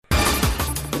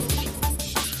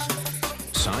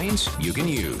Science you can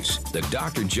use. The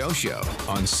Dr. Joe Show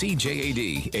on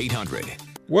CJAD 800.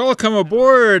 Welcome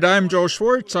aboard. I'm Joe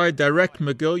Schwartz. I direct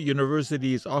McGill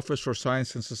University's Office for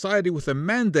Science and Society with a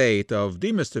mandate of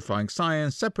demystifying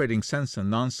science, separating sense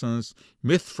and nonsense,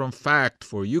 myth from fact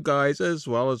for you guys, as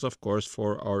well as, of course,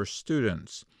 for our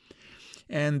students.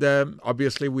 And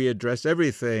obviously, we address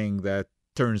everything that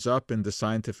turns up in the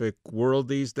scientific world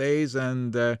these days,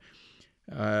 and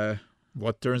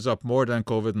what turns up more than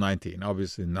COVID-19?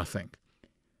 Obviously, nothing.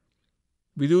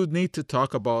 We do need to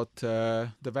talk about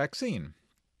the vaccine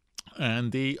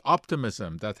and the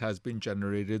optimism that has been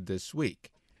generated this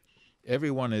week.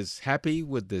 Everyone is happy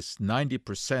with this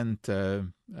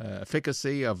 90%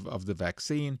 efficacy of the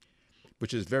vaccine,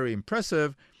 which is very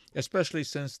impressive, especially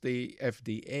since the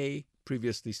FDA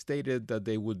previously stated that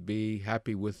they would be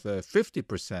happy with a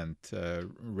 50%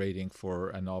 rating for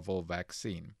a novel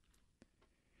vaccine.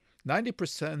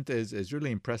 90% is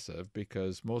really impressive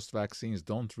because most vaccines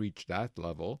don't reach that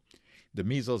level. The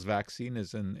measles vaccine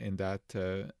is in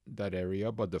that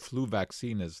area, but the flu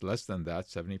vaccine is less than that,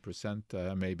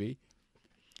 70% maybe.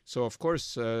 So, of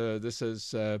course, this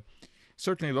is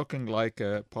certainly looking like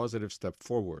a positive step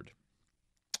forward.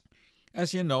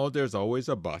 As you know, there's always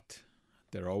a but.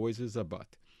 There always is a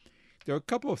but. There are a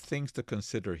couple of things to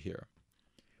consider here.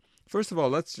 First of all,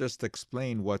 let's just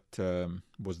explain what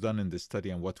was done in this study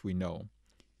and what we know.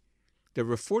 There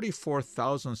were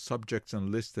 44,000 subjects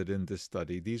enlisted in this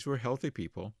study. These were healthy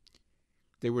people.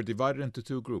 They were divided into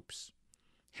two groups.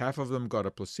 Half of them got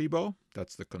a placebo,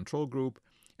 that's the control group,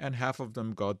 and half of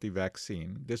them got the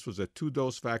vaccine. This was a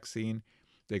 2-dose vaccine.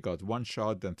 They got one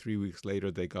shot, then 3 weeks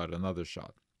later they got another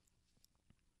shot.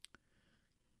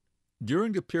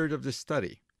 During the period of this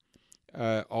study,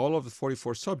 all of the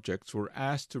 44 subjects were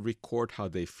asked to record how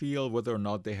they feel, whether or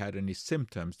not they had any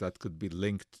symptoms that could be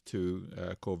linked to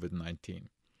COVID-19.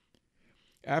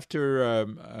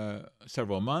 After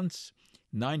several months,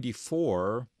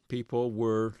 94 people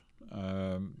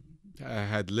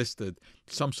had listed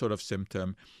some sort of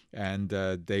symptom, and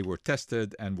they were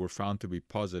tested and were found to be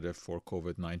positive for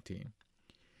COVID-19.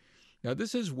 Now,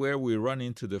 this is where we run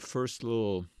into the first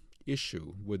little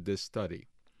issue with this study.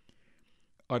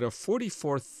 Out of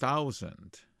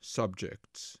 44,000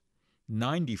 subjects,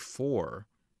 94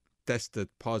 tested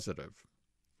positive.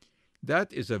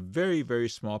 That is a very, very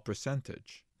small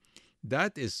percentage.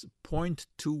 That is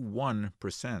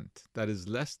 0.21%. That is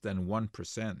less than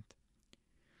 1%.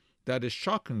 That is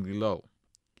shockingly low.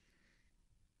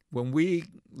 When we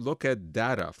look at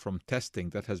data from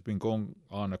testing that has been going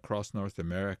on across North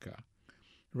America,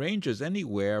 ranges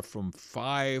anywhere from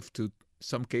 5 to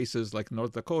some cases like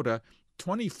North Dakota,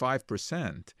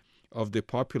 25% of the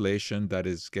population that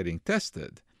is getting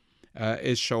tested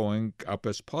is showing up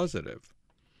as positive.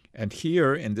 And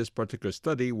here in this particular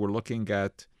study, we're looking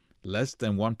at less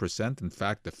than 1%, in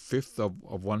fact, a fifth of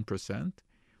 1%.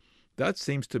 That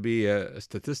seems to be a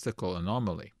statistical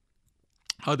anomaly.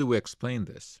 How do we explain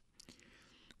this?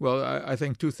 Well, I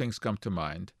think two things come to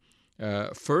mind.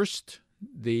 First,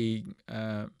 the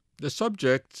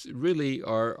subjects really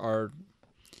are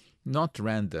not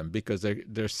random because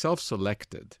they're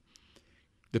self-selected.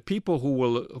 The people who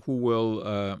will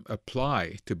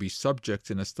apply to be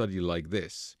subjects in a study like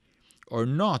this are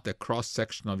not a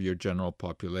cross-section of your general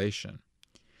population.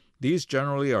 These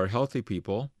generally are healthy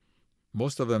people.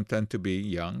 Most of them tend to be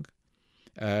young.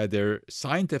 They're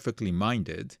scientifically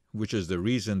minded, which is the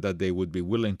reason that they would be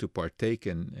willing to partake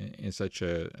in such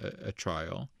a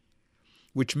trial,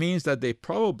 which means that they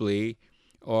probably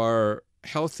are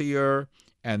healthier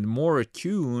and more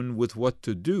attuned with what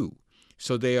to do.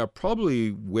 So they are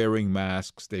probably wearing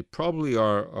masks. They probably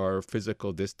are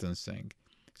physical distancing.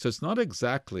 So it's not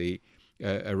exactly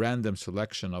a random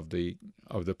selection of the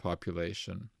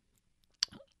population.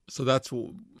 So that's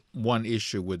one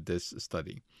issue with this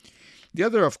study. The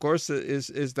other, of course,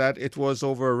 is that it was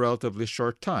over a relatively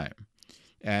short time.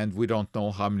 And we don't know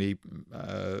how many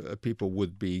people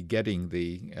would be getting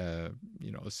the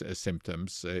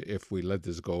symptoms if we let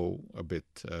this go a bit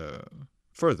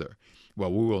further.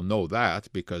 Well, we will know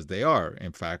that because they are,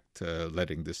 in fact,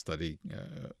 letting this study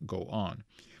go on.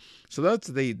 So that's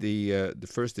the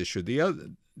first issue.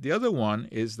 The other one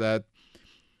is that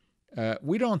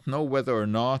we don't know whether or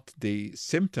not the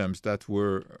symptoms that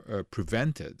were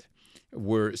prevented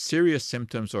were serious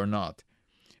symptoms or not.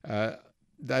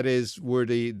 That is, were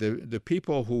the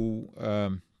people who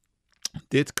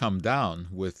did come down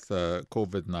with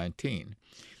COVID-19,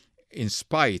 in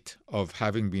spite of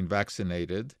having been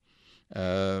vaccinated,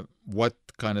 what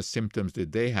kind of symptoms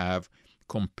did they have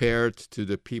compared to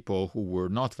the people who were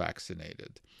not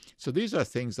vaccinated? So these are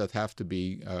things that have to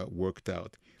be worked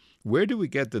out. Where do we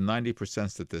get the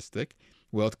 90% statistic?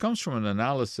 Well, it comes from an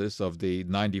analysis of the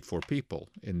 94 people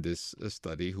in this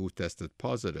study who tested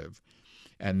positive,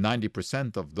 and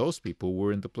 90% of those people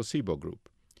were in the placebo group.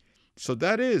 So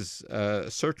that is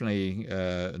certainly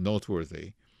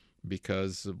noteworthy,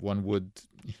 because one would,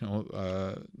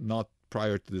 not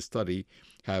prior to the study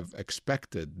have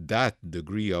expected that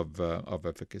degree of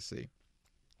efficacy.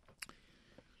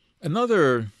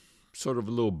 Another sort of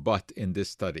little but in this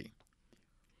study.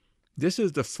 This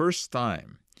is the first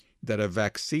time that a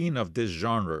vaccine of this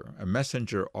genre, a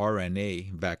messenger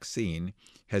RNA vaccine,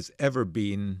 has ever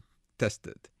been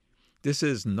tested. This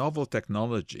is novel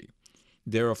technology.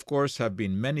 There, of course, have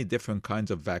been many different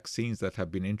kinds of vaccines that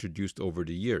have been introduced over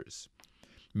the years.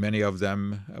 Many of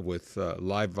them with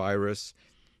live virus,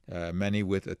 many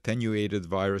with attenuated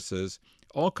viruses,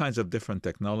 all kinds of different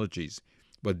technologies.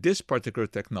 But this particular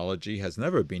technology has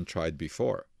never been tried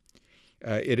before.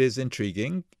 It is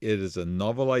intriguing. It is a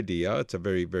novel idea. It's a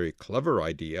very, very clever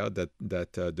idea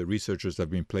that the researchers have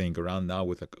been playing around now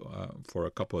with for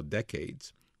a couple of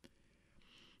decades.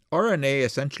 RNA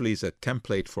essentially is a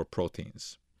template for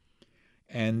proteins.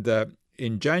 And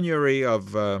in January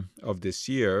of this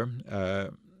year,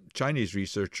 Chinese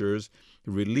researchers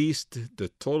released the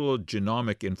total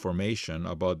genomic information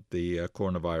about the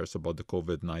coronavirus, about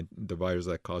the virus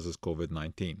that causes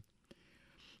COVID-19.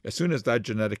 As soon as that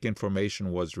genetic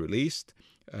information was released,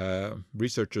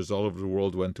 researchers all over the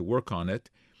world went to work on it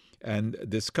and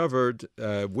discovered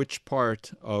which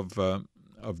part of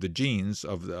the genes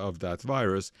of that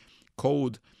virus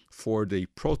code for the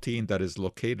protein that is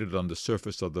located on the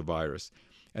surface of the virus.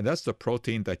 And that's the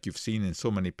protein that you've seen in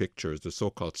so many pictures, the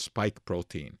so-called spike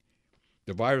protein.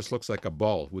 The virus looks like a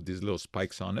ball with these little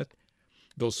spikes on it.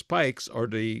 Those spikes are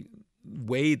the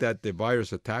way that the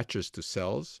virus attaches to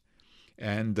cells,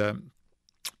 and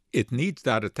it needs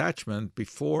that attachment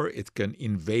before it can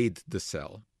invade the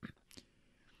cell.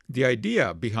 The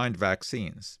idea behind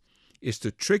vaccines is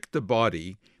to trick the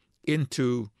body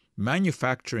into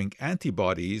manufacturing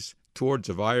antibodies towards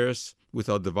a virus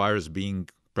without the virus being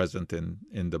present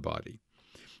in the body.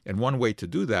 And one way to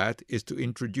do that is to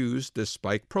introduce the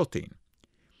spike protein,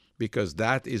 because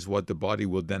that is what the body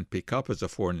will then pick up as a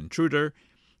foreign intruder,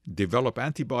 develop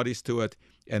antibodies to it,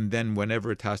 and then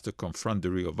whenever it has to confront the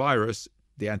real virus,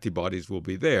 the antibodies will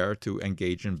be there to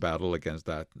engage in battle against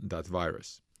that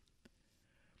virus.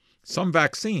 Some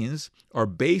vaccines are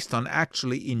based on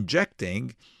actually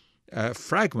injecting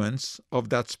fragments of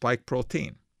that spike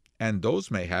protein, and those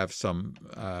may have some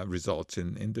results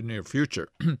in the near future.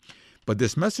 But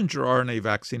this messenger RNA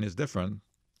vaccine is different.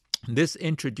 This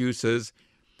introduces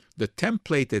the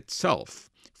template itself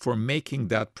for making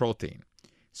that protein.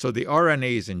 So the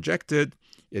RNA is injected,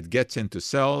 it gets into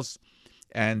cells,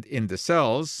 and in the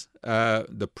cells,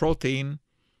 the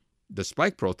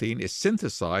spike protein is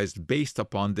synthesized based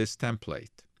upon this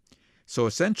template. So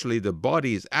essentially, the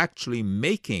body is actually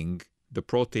making the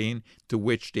protein to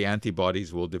which the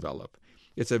antibodies will develop.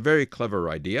 It's a very clever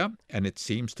idea, and it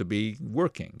seems to be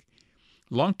working.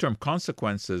 Long-term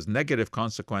consequences, negative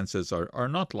consequences, are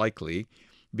not likely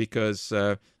because,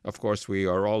 of course, we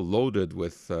are all loaded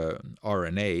with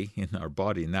RNA in our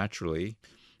body naturally,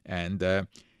 and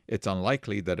it's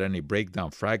unlikely that any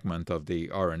breakdown fragment of the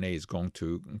RNA is going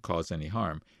to cause any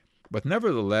harm. But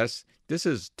nevertheless, this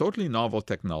is totally novel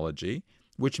technology,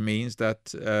 which means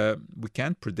that we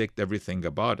can't predict everything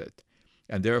about it,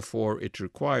 and therefore it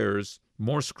requires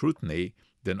more scrutiny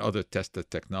than other tested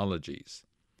technologies.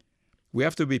 We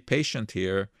have to be patient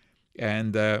here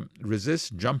and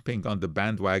resist jumping on the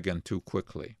bandwagon too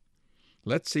quickly.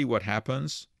 Let's see what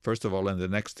happens, first of all, in the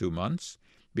next 2 months,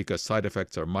 because side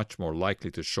effects are much more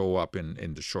likely to show up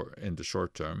in the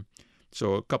short term.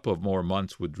 So a couple of more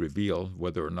months would reveal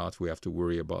whether or not we have to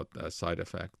worry about side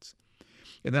effects.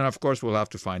 And then, of course, we'll have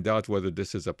to find out whether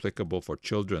this is applicable for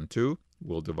children too.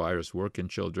 Will the virus work in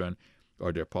children?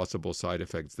 Are there possible side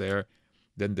effects there?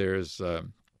 Then there's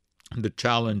the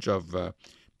challenge of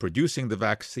producing the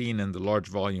vaccine in the large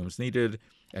volumes needed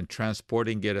and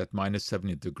transporting it at minus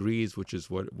 70 degrees, which is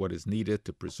what is needed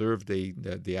to preserve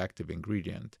the active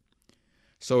ingredient.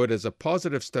 So it is a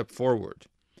positive step forward.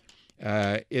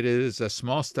 It is a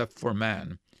small step for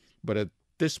man, but at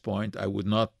this point, I would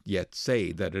not yet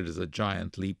say that it is a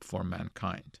giant leap for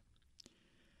mankind.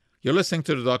 You're listening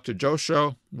to the Dr. Joe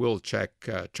Show. We'll check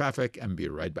traffic and be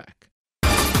right back.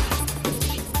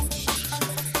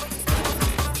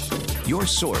 Your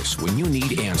source when you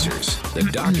need answers. The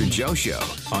Dr. Joe Show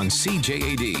on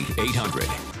CJAD 800.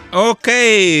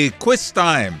 Okay, quiz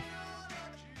time.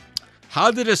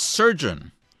 How did a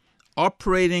surgeon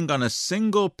operating on a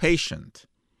single patient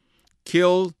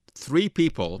kill 3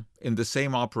 people in the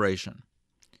same operation.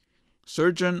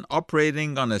 Surgeon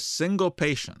operating on a single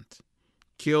patient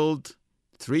killed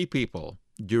 3 people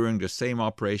during the same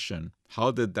operation. How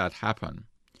did that happen?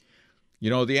 You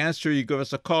know the answer. You give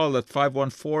us a call at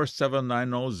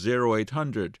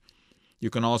 514-790-0800.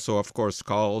 You can also, of course,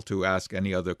 call to ask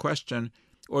any other question,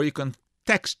 or you can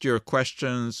text your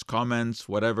questions, comments,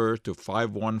 whatever, to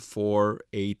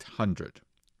 514-800.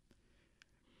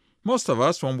 Most of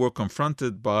us, when we're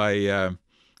confronted by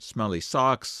smelly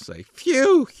socks, say,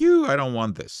 phew, I don't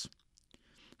want this.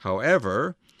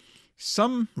 However,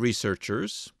 some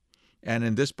researchers, and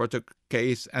in this particular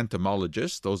case,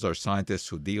 entomologists, those are scientists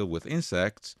who deal with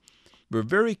insects, were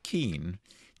very keen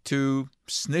to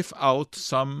sniff out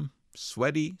some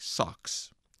sweaty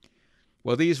socks.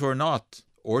 Well, these were not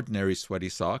ordinary sweaty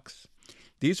socks.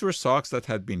 These were socks that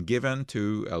had been given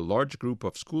to a large group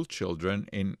of school children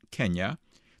in Kenya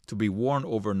to be worn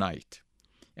overnight.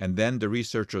 And then the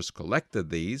researchers collected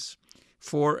these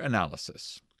for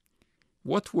analysis.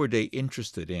 What were they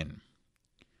interested in?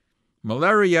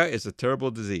 Malaria is a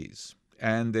terrible disease,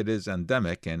 and it is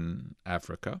endemic in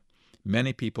Africa.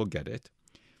 Many people get it.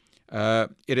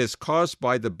 It is caused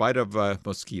by the bite of a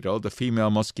mosquito, the female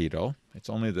mosquito. It's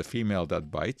only the female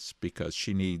that bites because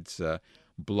she needs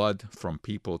blood from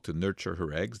people to nurture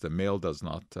her eggs. The male does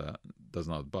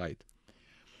not bite.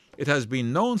 It has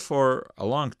been known for a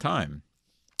long time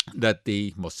that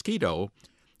the mosquito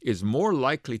is more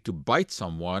likely to bite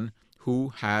someone who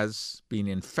has been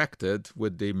infected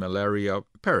with the malaria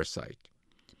parasite.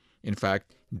 In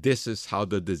fact, this is how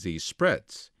the disease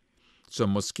spreads. So a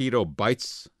mosquito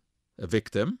bites a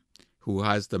victim who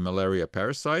has the malaria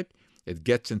parasite. It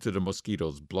gets into the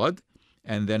mosquito's blood,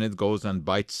 and then it goes and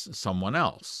bites someone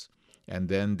else. And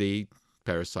then the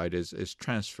parasite is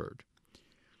transferred.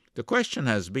 The question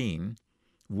has been,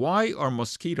 why are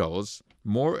mosquitoes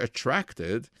more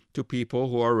attracted to people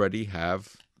who already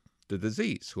have the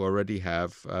disease, who already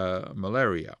have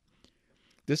malaria?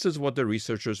 This is what the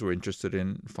researchers were interested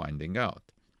in finding out.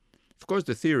 Of course,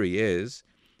 the theory is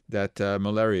that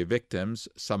malaria victims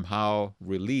somehow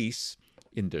release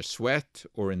in their sweat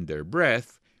or in their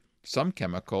breath some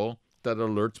chemical that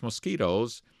alerts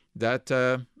mosquitoes that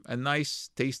a nice,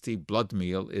 tasty blood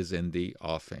meal is in the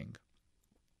offing.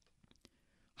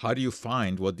 How do you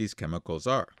find what these chemicals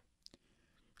are?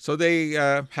 So they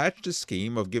hatched a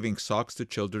scheme of giving socks to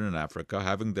children in Africa,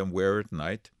 having them wear at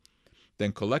night,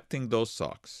 then collecting those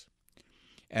socks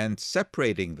and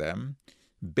separating them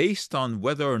based on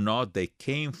whether or not they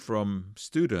came from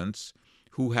students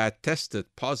who had tested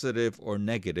positive or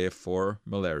negative for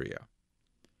malaria.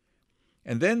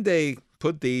 And then they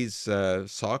put these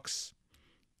socks,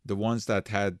 the ones that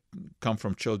had come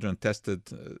from children tested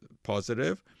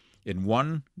positive, in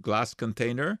one glass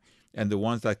container, and the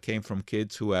ones that came from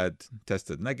kids who had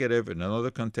tested negative in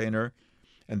another container,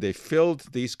 and they filled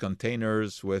these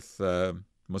containers with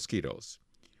mosquitoes.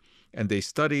 And they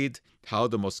studied how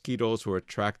the mosquitoes were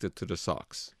attracted to the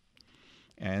socks.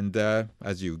 And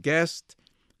as you guessed,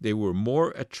 they were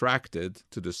more attracted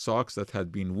to the socks that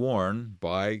had been worn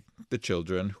by the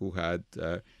children who had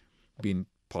been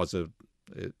positive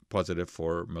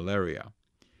for malaria.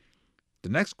 The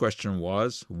next question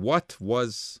was, what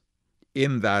was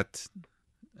in that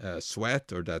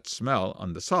sweat or that smell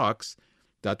on the socks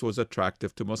that was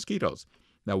attractive to mosquitoes?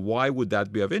 Now, why would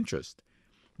that be of interest?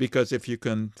 Because if you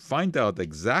can find out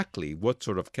exactly what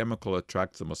sort of chemical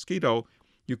attracts a mosquito,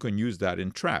 you can use that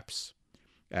in traps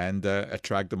and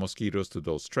attract the mosquitoes to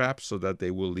those traps so that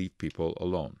they will leave people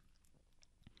alone.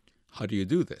 How do you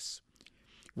do this?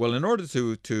 Well, in order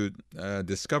to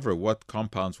discover what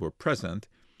compounds were present,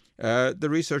 the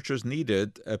researchers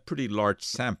needed a pretty large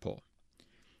sample.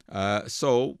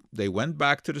 So they went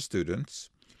back to the students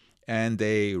and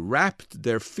they wrapped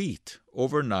their feet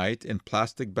overnight in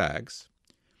plastic bags.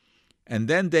 And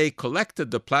then they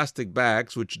collected the plastic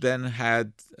bags, which then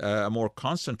had a more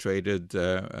concentrated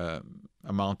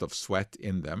amount of sweat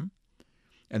in them.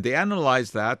 And they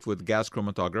analyzed that with gas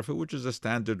chromatography, which is a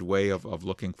standard way of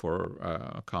looking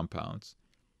for compounds.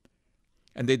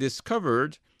 And they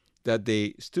discovered that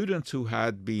the students who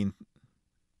had been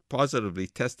positively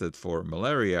tested for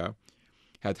malaria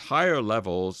had higher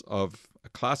levels of a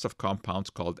class of compounds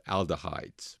called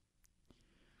aldehydes.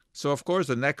 So, of course,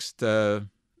 the next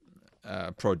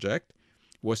project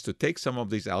was to take some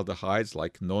of these aldehydes,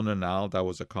 like nonanal, that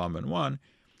was a common one,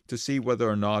 to see whether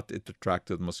or not it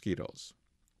attracted mosquitoes.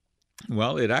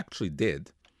 Well, it actually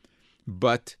did,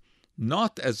 but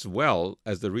not as well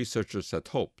as the researchers had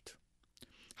hoped.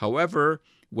 However,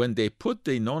 when they put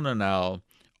the nonanal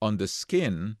on the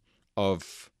skin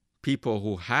of people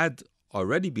who had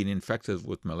already been infected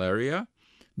with malaria,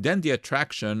 then the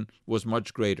attraction was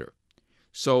much greater.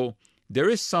 So there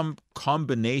is some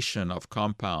combination of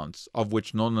compounds, of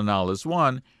which nonanal is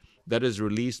one, that is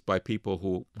released by people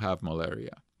who have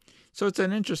malaria. So it's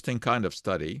an interesting kind of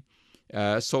study.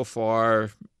 So far,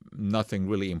 nothing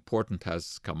really important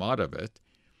has come out of it,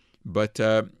 but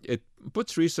it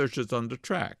puts researchers on the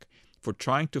track for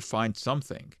trying to find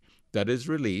something that is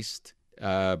released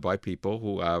by people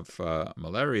who have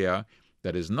malaria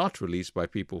that is not released by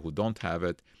people who don't have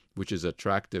it, which is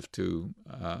attractive to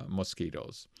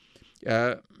mosquitoes.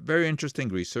 Very interesting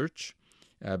research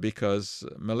because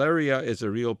malaria is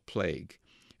a real plague.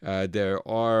 There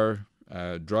are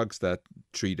drugs that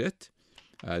treat it.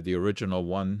 The original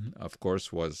one, of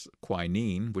course, was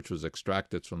quinine, which was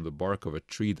extracted from the bark of a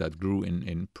tree that grew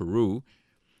in Peru.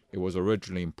 It was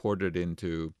originally imported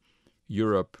into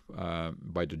Europe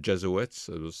by the Jesuits.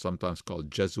 It was sometimes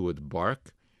called Jesuit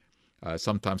bark,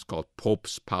 sometimes called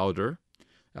Pope's powder,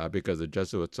 because the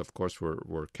Jesuits, of course,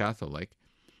 were Catholic.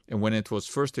 And when it was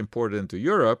first imported into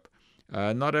Europe,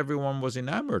 not everyone was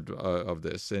enamored of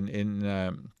this.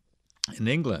 In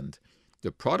England,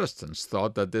 the Protestants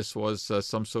thought that this was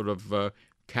some sort of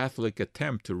Catholic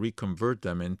attempt to reconvert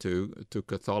them into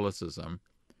Catholicism,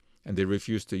 and they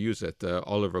refused to use it.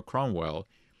 Oliver Cromwell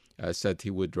said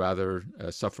he would rather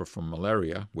suffer from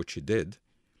malaria, which he did,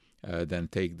 than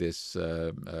take this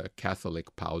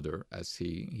Catholic powder, as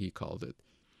he called it.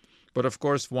 But of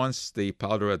course, once the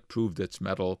powder had proved its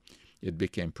mettle, it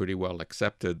became pretty well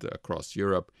accepted across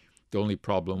Europe. The only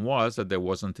problem was that there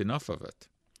wasn't enough of it.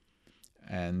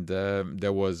 And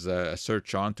there was a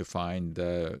search on to find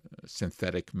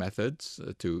synthetic methods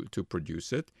to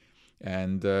produce it.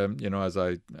 And, as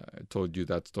I told you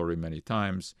that story many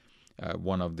times,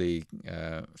 one of the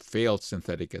failed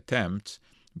synthetic attempts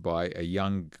by a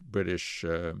young British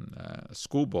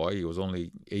schoolboy, he was only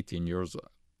 18 years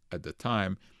at the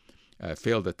time,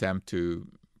 failed attempt to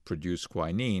produce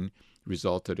quinine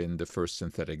resulted in the first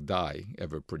synthetic dye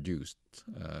ever produced,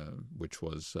 which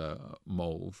was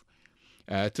mauve.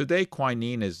 Today,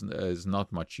 quinine is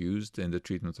not much used in the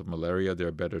treatment of malaria. There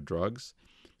are better drugs.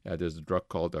 There's a drug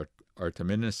called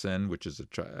artemisinin, which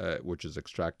is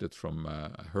extracted from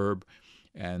a herb,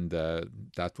 and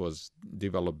that was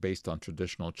developed based on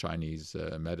traditional Chinese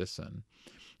medicine.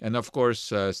 And of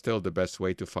course, still the best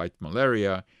way to fight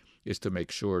malaria is to make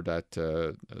sure that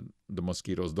the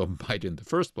mosquitoes don't bite in the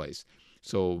first place.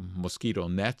 So mosquito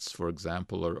nets, for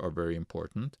example, are very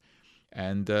important.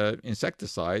 And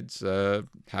insecticides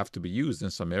have to be used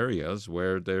in some areas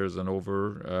where there's an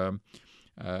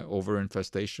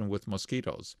overinfestation with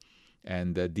mosquitoes.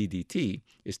 And DDT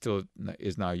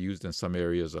is now used in some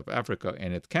areas of Africa,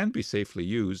 and it can be safely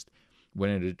used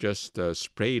when it is just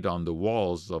sprayed on the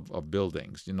walls of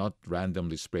buildings. You're not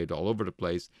randomly sprayed all over the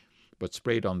place, but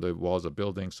sprayed on the walls of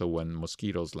buildings, so when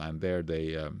mosquitoes land there,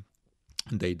 they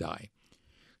die.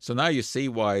 So now you see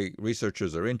why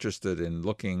researchers are interested in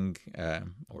looking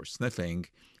or sniffing,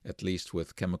 at least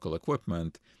with chemical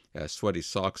equipment, sweaty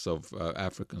socks of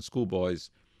African schoolboys,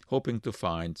 hoping to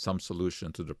find some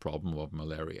solution to the problem of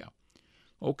malaria.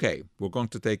 Okay, we're going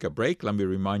to take a break. Let me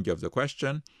remind you of the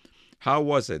question. How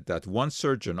was it that one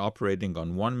surgeon operating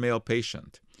on one male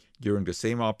patient during the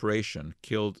same operation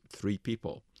killed 3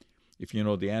 people? If you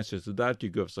know the answer to that, you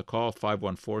give us a call,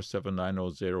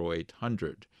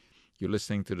 514-790-0800. You're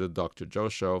listening to the Dr. Joe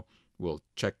Show. We'll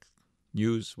check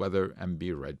news, weather, and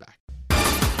be right back.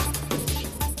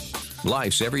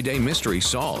 Life's everyday mystery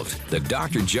solved. The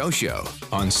Dr. Joe Show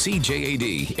on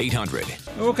CJAD 800.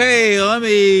 Okay, let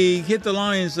me hit the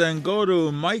lines and go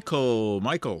to Michael.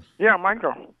 Michael. Yeah,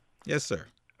 Michael. Yes, sir.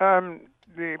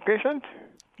 The patient?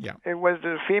 Yeah. It was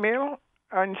a female,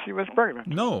 and she was pregnant.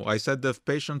 No, I said the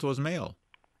patient was male.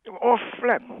 Oh,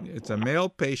 flip. It's a male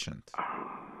patient.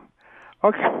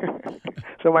 Okay.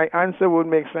 So my answer would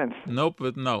make sense. Nope,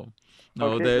 but no.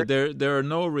 No, Okay. there are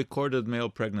no recorded male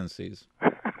pregnancies.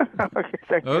 Okay,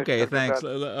 thank you. Okay, thanks.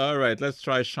 All right, let's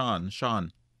try Sean.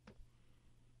 Sean?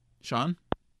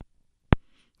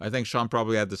 I think Sean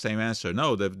probably had the same answer.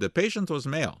 No, the patient was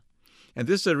male. And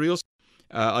this is a real...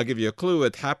 I'll give you a clue.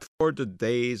 It happened before the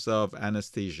days of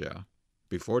anesthesia.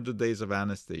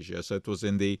 So it was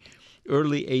in the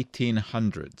early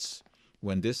 1800s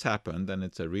when this happened, and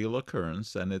it's a real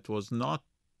occurrence, and it was not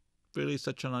really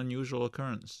such an unusual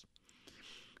occurrence.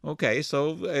 Okay,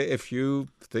 so if you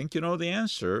think you know the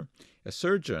answer, a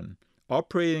surgeon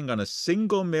operating on a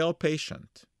single male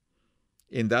patient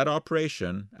in that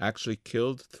operation actually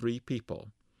killed 3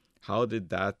 people. How did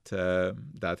that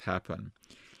happen?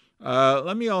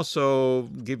 Let me also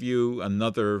give you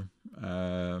another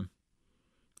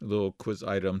little quiz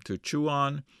item to chew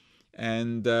on.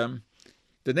 And the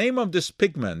name of this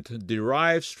pigment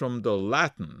derives from the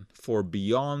Latin for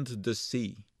beyond the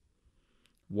sea.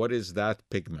 What is that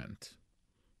pigment?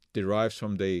 Derives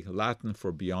from the Latin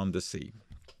for beyond the sea.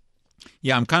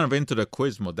 Yeah, I'm kind of into the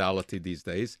quiz modality these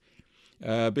days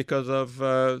because of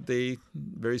the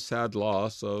very sad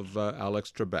loss of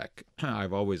Alex Trebek.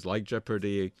 I've always liked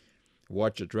Jeopardy,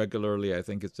 watch it regularly. I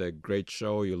think it's a great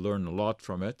show. You learn a lot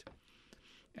from it.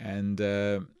 And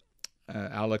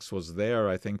Alex was there,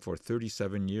 I think, for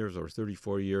 37 years or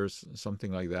 34 years,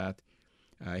 something like that.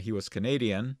 He was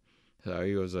Canadian.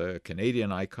 He was a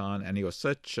Canadian icon, and he was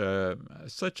such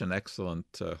an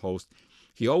excellent host.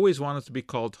 He always wanted to be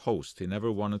called host. He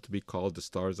never wanted to be called the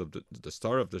star of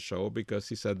the show, because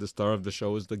he said the star of the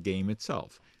show is the game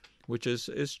itself, which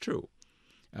is true.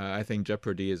 I think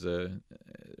Jeopardy is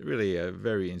really a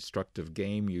very instructive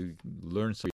game. You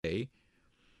learn something every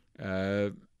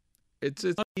day. It's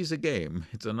not an easy game.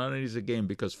 It's not an easy game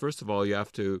because, first of all, you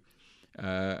have to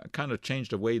kind of change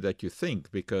the way that you think,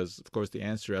 because, of course, the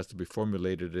answer has to be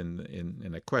formulated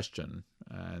in a question.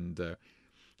 And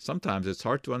sometimes it's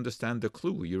hard to understand the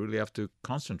clue. You really have to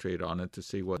concentrate on it to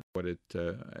see what it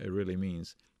really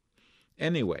means.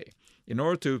 Anyway, in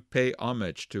order to pay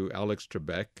homage to Alex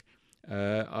Trebek,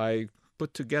 I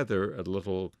put together a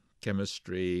little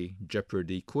chemistry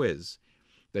Jeopardy quiz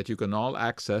that you can all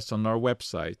access on our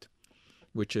website,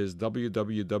 which is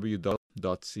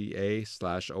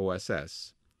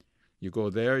www.ca/OSS. You go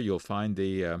there, you'll find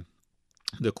the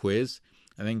quiz.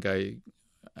 I think I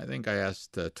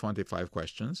asked 25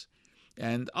 questions,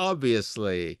 and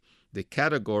obviously the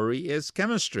category is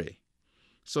chemistry.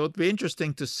 So it'd be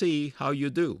interesting to see how you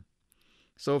do.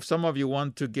 So if some of you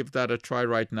want to give that a try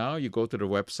right now, you go to the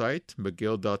website,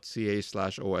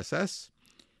 mcgill.ca/OSS,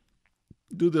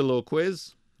 do the little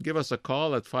quiz, give us a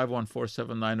call at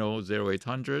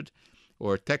 514-790-0800,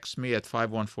 or text me at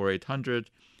 514-800.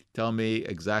 Tell me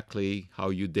exactly how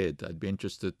you did. I'd be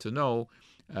interested to know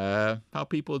how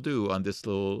people do on this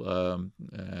little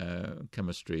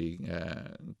chemistry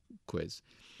quiz.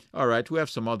 All right, we have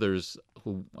some others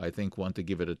who I think want to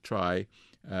give it a try.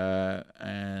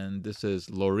 And this is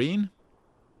Laureen.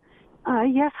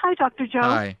 Yes, hi, Dr. Joe.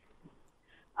 Hi.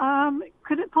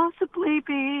 Could it possibly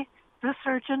be the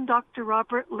surgeon, Dr.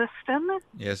 Robert Liston?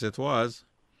 Yes, it was.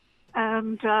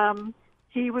 And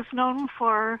he was known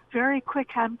for very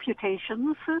quick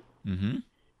amputations. Mm-hmm.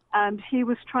 And he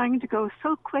was trying to go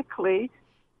so quickly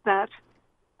that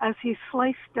as he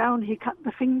sliced down, he cut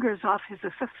the fingers off his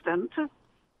assistant.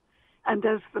 And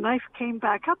as the knife came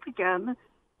back up again,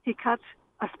 he cut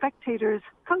a spectator's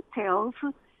coattails.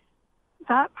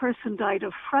 That person died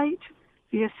of fright.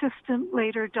 The assistant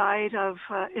later died of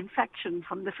infection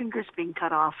from the fingers being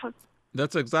cut off.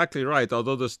 That's exactly right.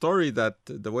 Although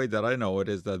the way that I know it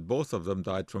is that both of them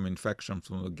died from infection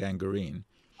from the gangrene.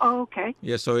 Oh, okay.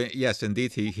 Yeah. So yes,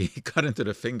 indeed, he cut into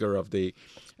the finger of the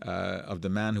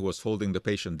man who was holding the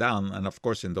patient down, and of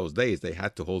course, in those days, they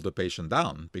had to hold the patient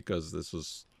down because this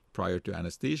was prior to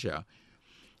anesthesia.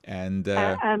 And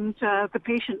the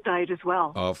patient died as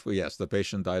well. Yes, the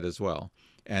patient died as well.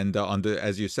 And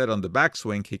as you said, on the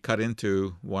backswing, he cut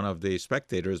into one of the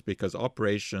spectators because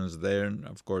operations there,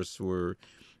 of course, were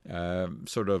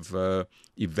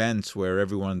events where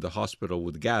everyone in the hospital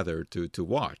would gather to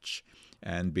watch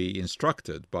and be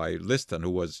instructed by Liston, who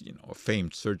was a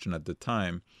famed surgeon at the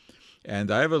time.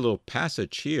 And I have a little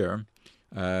passage here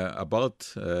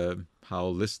about how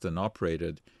Liston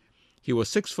operated. He was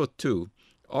 6'2",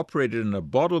 operated in a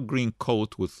bottle green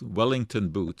coat with Wellington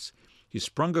boots. He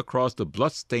sprung across the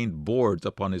blood-stained boards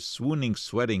upon his swooning,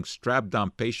 sweating, strapped-down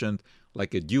patient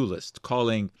like a duelist,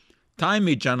 calling, "Time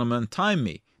me, gentlemen, time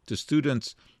me," to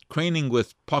students craning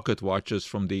with pocket watches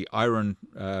from the iron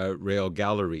rail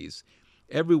galleries.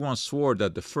 Everyone swore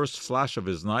that the first flash of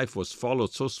his knife was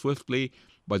followed so swiftly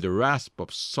by the rasp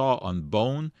of saw on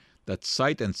bone that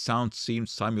sight and sound seemed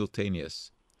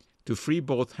simultaneous. To free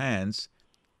both hands,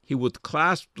 he would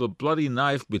clasp the bloody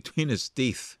knife between his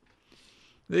teeth.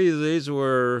 These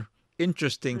were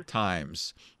interesting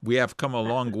times. We have come a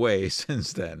long way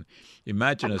since then. I'm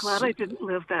glad I didn't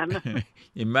live then.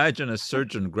 Imagine a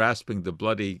surgeon grasping the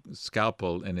bloody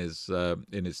scalpel in his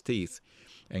teeth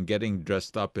and getting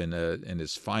dressed up in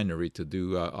his finery to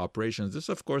do operations. This,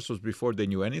 of course, was before they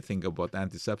knew anything about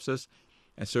antisepsis,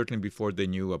 and certainly before they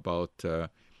knew about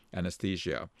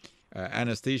anesthesia.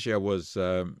 Anesthesia was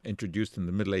introduced in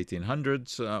the middle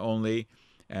 1800s only,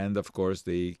 and of course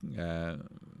the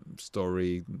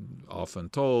story often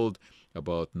told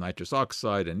about nitrous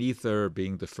oxide and ether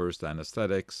being the first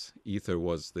anesthetics. Ether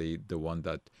was the one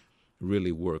that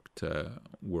really worked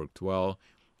well.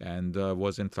 and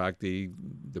was in fact the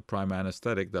prime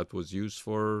anesthetic that was used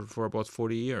for about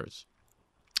 40 years.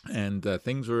 And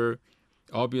things were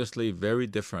obviously very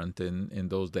different in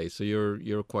those days. So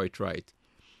you're quite right.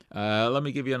 Let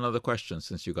me give you another question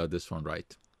since you got this one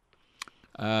right.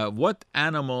 What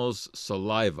animal's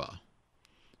saliva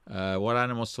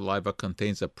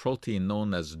contains a protein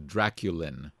known as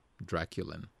draculin?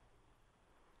 Draculin.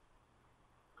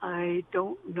 I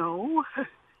don't know.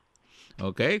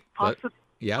 Okay. Go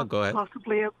ahead.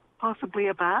 Possibly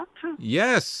a bat.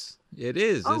 Yes, it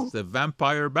is. Oh. It's the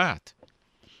vampire bat.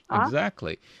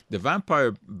 Exactly. The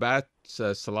vampire bat's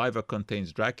saliva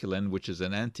contains draculin, which is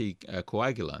an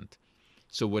anticoagulant.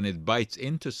 So when it bites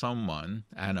into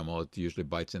animal, it usually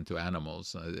bites into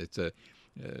animals.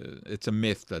 It's a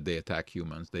myth that they attack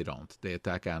humans. They don't. They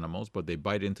attack animals, but they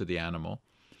bite into the animal.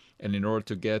 And in order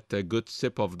to get a good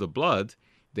sip of the blood,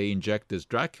 they inject this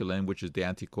draculin, which is the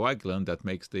anticoagulant that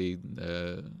makes the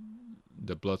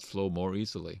blood flow more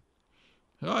easily.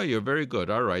 Oh, you're very good.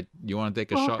 All right. You want to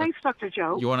take a shot? Thanks, Dr.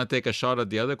 Joe. You want to take a shot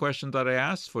at the other question that I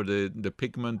asked for the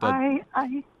pigment that...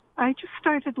 I just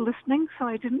started listening, so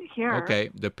I didn't hear. Okay.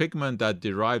 The pigment that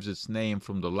derives its name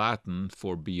from the Latin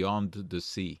for beyond the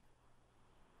sea.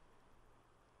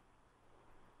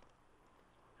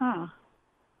 Ah.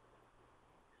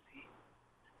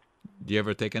 Do you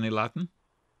ever take any Latin?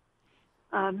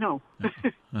 No.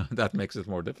 That makes it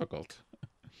more difficult.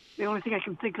 The only thing I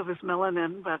can think of is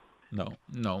melanin, but... No,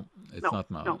 it's not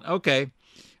melanin. No. Okay.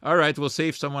 All right, we'll see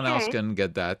if someone else can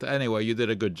get that. Anyway, you did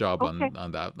a good job on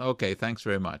that. Okay, thanks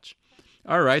very much.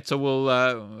 All right, so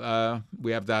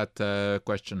we have that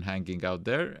question hanging out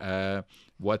there.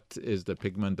 What is the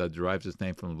pigment that derives its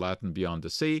name from Latin beyond the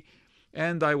sea?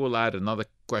 And I will add another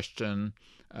question.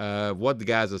 What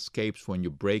gas escapes when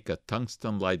you break a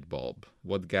tungsten light bulb?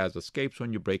 What gas escapes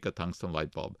when you break a tungsten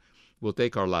light bulb? We'll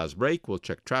take our last break. We'll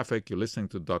check traffic. You're listening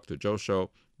to Dr. Joe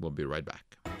Show. We'll be right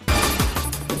back.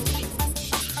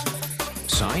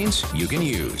 Science you can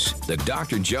use. The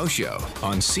Dr. Joe Show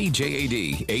on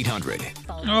CJAD 800.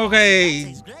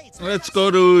 Okay, let's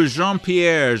go to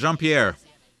Jean-Pierre. Jean-Pierre.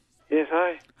 Yes,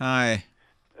 hi. Hi.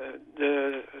 I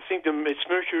think it's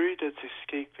mercury that's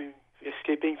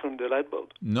escaping from the light bulb.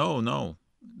 No.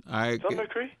 It's not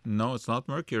mercury? No, it's not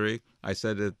mercury. I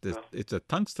said it's a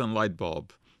tungsten light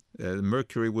bulb.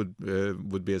 Mercury would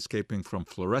be escaping from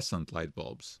fluorescent light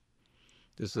bulbs.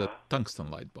 This is a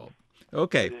tungsten light bulb.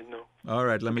 Okay. I didn't know. All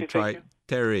right, let me try.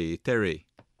 Terry.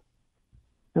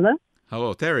 Hello?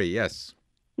 Hello, Terry, yes.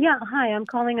 Yeah, hi. I'm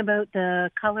calling about the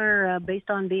color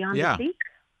based on Beyond the Sea.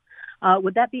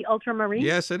 Would that be ultramarine?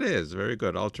 Yes, it is. Very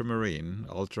good. Ultramarine.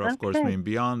 Ultra, of course, mean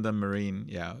beyond the marine.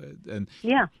 Yeah. And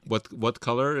what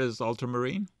color is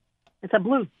ultramarine? It's a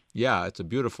blue. Yeah, it's a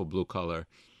beautiful blue color.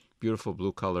 Beautiful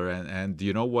blue color. And do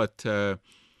you know what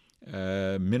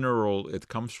mineral it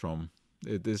comes from?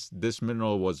 This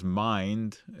mineral was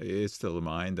mined. It's still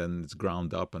mined, and it's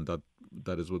ground up, and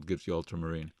that is what gives you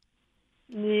ultramarine.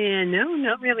 Yeah, no,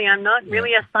 not really. I'm not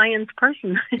really a science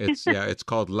person. It's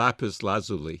called lapis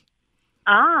lazuli.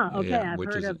 Ah, okay. I've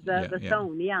heard of the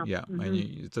stone. Yeah. Yeah, and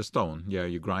it's a stone. Yeah,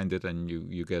 you grind it and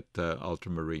you get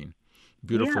ultramarine.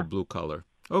 Beautiful blue color.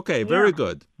 Okay, very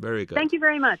good. Very good. Thank you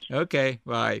very much. Okay,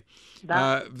 bye.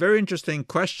 Very interesting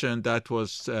question that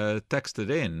was texted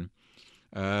in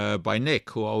by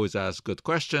Nick, who always asks good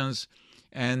questions,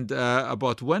 and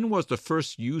about when was the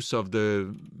first use of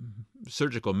the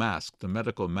surgical mask, the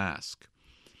medical mask.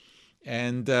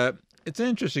 And it's an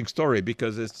interesting story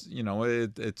because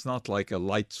it's not like a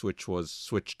light switch was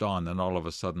switched on and all of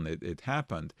a sudden it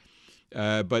happened.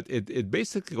 But it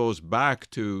basically goes back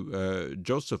to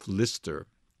Joseph Lister.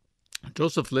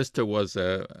 Joseph Lister was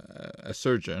a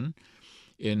surgeon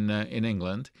in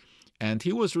England, and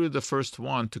he was really the first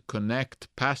one to connect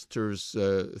Pasteur's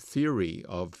theory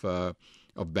of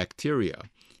bacteria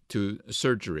to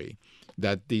surgery,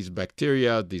 that these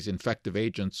bacteria, these infective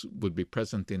agents, would be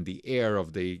present in the air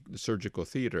of the surgical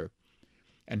theater.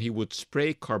 And he would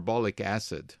spray carbolic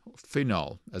acid,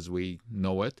 phenol as we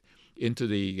know it, into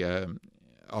the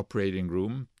operating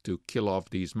room to kill off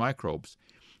these microbes.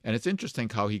 And it's interesting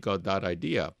how he got that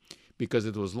idea, because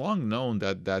it was long known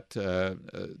that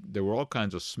there were all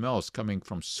kinds of smells coming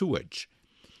from sewage,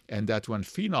 and that when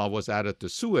phenol was added to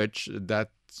sewage,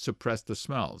 that suppressed the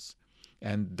smells.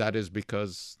 And that is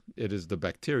because it is the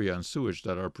bacteria in sewage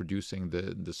that are producing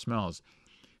the smells.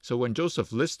 So when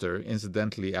Joseph Lister,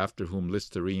 incidentally after whom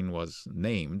Listerine was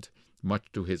named,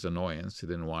 much to his annoyance, he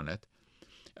didn't want it,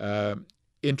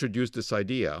 introduced this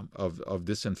idea of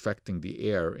disinfecting the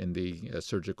air in the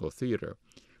surgical theater.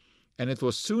 And it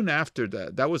was soon after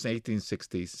that was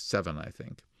 1867, I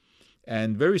think. And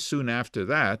very soon after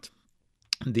that,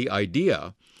 the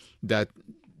idea that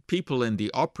people in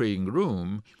the operating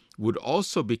room would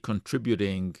also be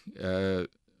contributing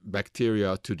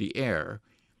bacteria to the air,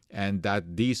 and that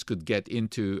these could get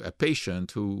into a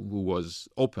patient who was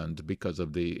opened because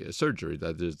of the surgery,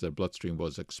 that is, the bloodstream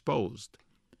was exposed.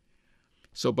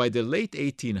 So by the late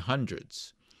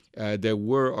 1800s, there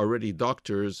were already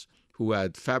doctors who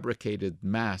had fabricated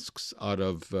masks out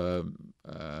of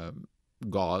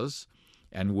gauze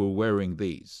and were wearing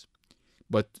these.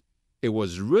 But it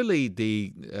was really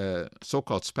the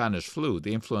so-called Spanish flu,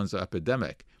 the influenza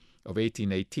epidemic of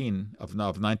 1918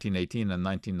 and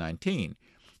 1919,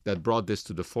 that brought this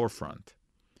to the forefront.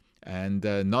 And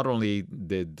not only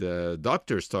did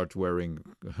doctors start wearing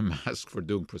masks for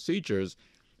doing procedures,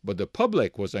 but the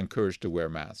public was encouraged to wear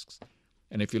masks.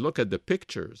 And if you look at the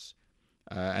pictures,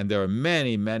 and there are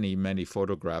many, many, many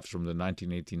photographs from the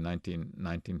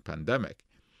 1918-1919 pandemic,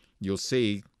 you'll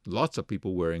see lots of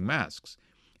people wearing masks.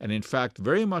 And in fact,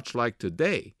 very much like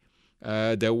today,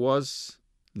 there was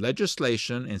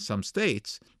legislation in some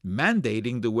states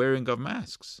mandating the wearing of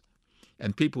masks.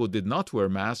 And people who did not wear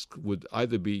masks would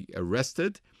either be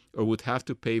arrested or would have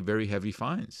to pay very heavy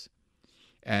fines.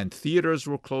 And theaters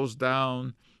were closed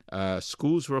down,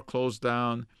 schools were closed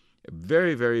down,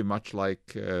 very, very much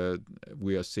like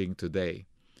we are seeing today.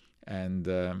 And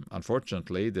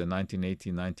unfortunately, the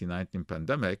 1918-1919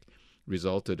 pandemic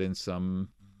resulted in some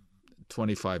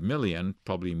 25 million,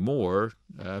 probably more,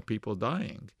 people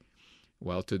dying.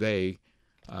 Well, today,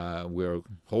 we're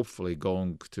hopefully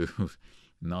going to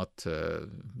not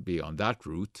be on that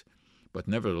route, but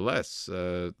nevertheless,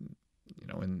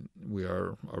 and we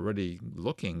are already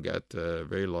looking at a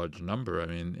very large number. I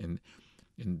mean,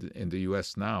 in the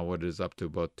U.S. now, what is up to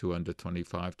about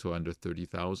 225,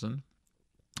 230,000,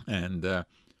 and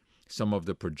some of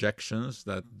the projections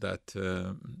that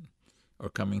are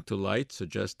coming to light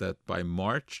suggest that by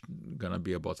March, going to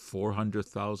be about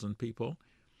 400,000 people.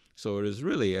 So it is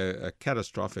really a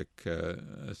catastrophic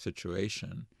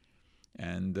situation.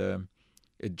 And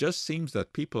it just seems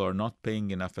that people are not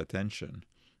paying enough attention.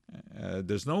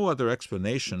 There's no other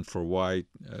explanation for why,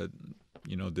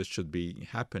 this should be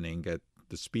happening at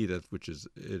the speed at which it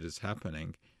is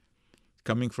happening.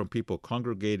 Coming from people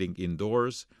congregating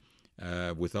indoors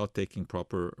without taking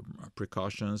proper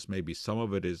precautions. Maybe some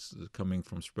of it is coming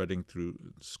from spreading through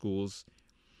schools.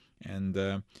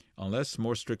 And unless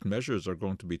more strict measures are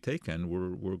going to be taken,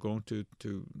 we're going to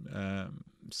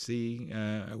see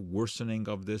a worsening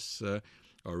of this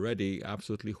already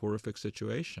absolutely horrific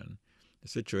situation. A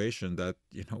situation that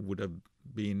would have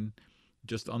been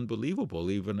just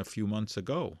unbelievable even a few months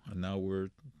ago, and now we're,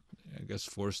 I guess,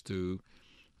 forced to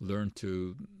learn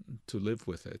to live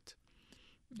with it.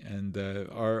 And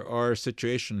our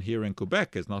situation here in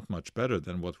Quebec is not much better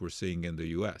than what we're seeing in the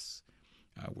U.S.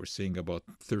 We're seeing about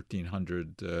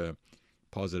 1,300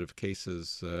 positive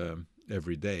cases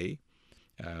every day,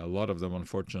 a lot of them,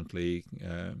 unfortunately,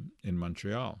 in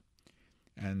Montreal.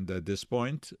 And at this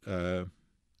point,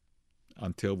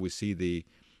 until we see the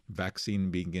vaccine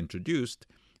being introduced,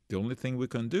 the only thing we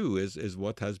can do is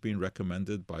what has been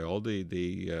recommended by all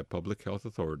the public health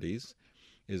authorities,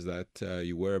 is that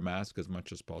you wear a mask as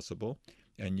much as possible,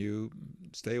 and you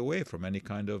stay away from any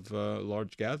kind of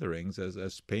large gatherings,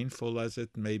 as painful as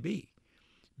it may be.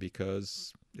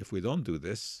 Because if we don't do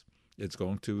this, it's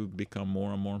going to become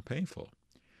more and more painful.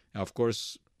 Now, of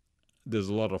course, there's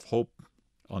a lot of hope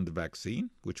on the vaccine,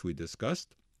 which we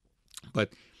discussed.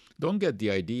 But don't get the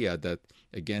idea that,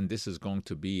 again, this is going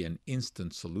to be an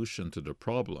instant solution to the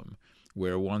problem,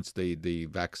 where once the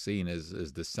vaccine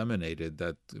is disseminated,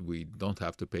 that we don't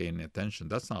have to pay any attention.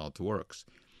 That's not how it works.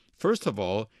 First of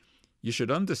all, you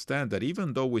should understand that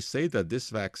even though we say that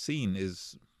this vaccine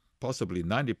is possibly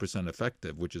 90%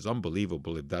 effective, which is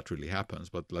unbelievable if that really happens,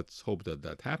 but let's hope that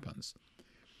that happens,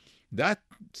 that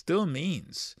still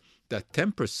means that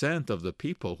 10% of the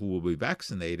people who will be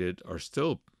vaccinated are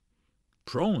still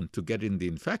prone to getting the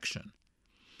infection.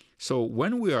 So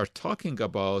when we are talking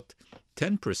about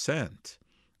 10%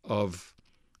 of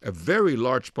a very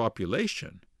large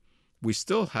population, we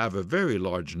still have a very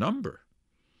large number.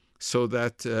 So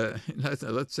that,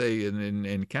 let's say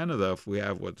in Canada, if we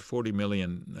have, 40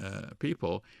 million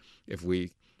people, if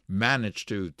we manage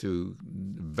to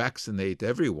vaccinate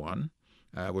everyone,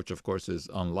 which of course is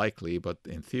unlikely, but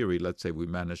in theory, let's say we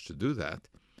manage to do that,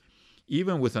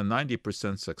 even with a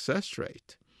 90% success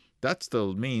rate, that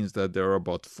still means that there are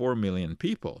about 4 million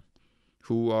people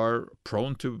who are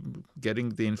prone to getting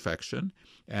the infection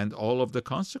and all of the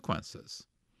consequences.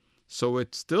 So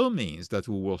it still means that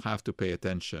we will have to pay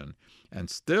attention, and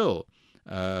still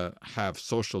have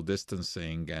social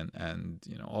distancing and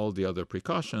all the other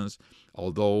precautions,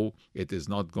 although it is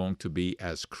not going to be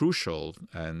as crucial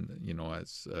and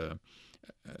as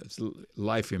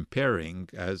life impairing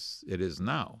as it is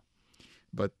now.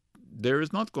 But there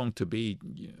is not going to be,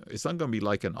 it's not going to be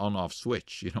like an on-off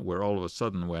switch, where all of a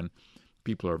sudden when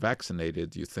people are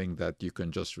vaccinated, you think that you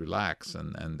can just relax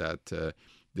and that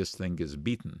this thing is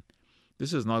beaten.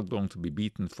 This is not going to be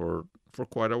beaten for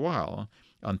quite a while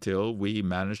until we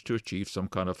manage to achieve some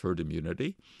kind of herd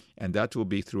immunity. And that will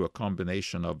be through a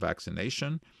combination of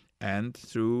vaccination and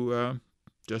through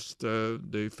just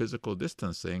the physical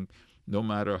distancing, no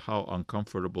matter how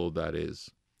uncomfortable that is.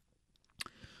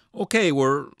 Okay,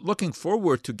 we're looking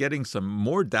forward to getting some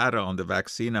more data on the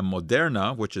vaccine, and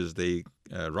Moderna, which is the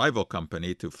rival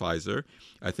company to Pfizer,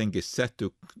 I think is set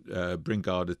to bring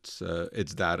out its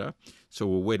data. So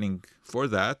we're waiting for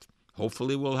that.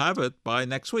 Hopefully we'll have it by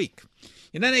next week.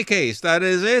 In any case, that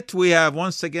is it. We have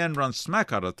once again run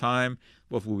smack out of time,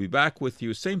 but we'll be back with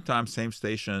you same time, same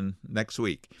station next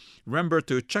week. Remember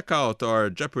to check out our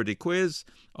Jeopardy quiz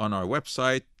on our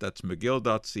website. That's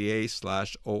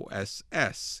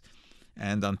mcgill.ca/OSS.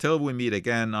 And until we meet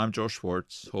again, I'm Joe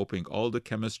Schwartz, hoping all the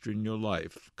chemistry in your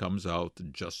life comes out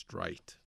just right.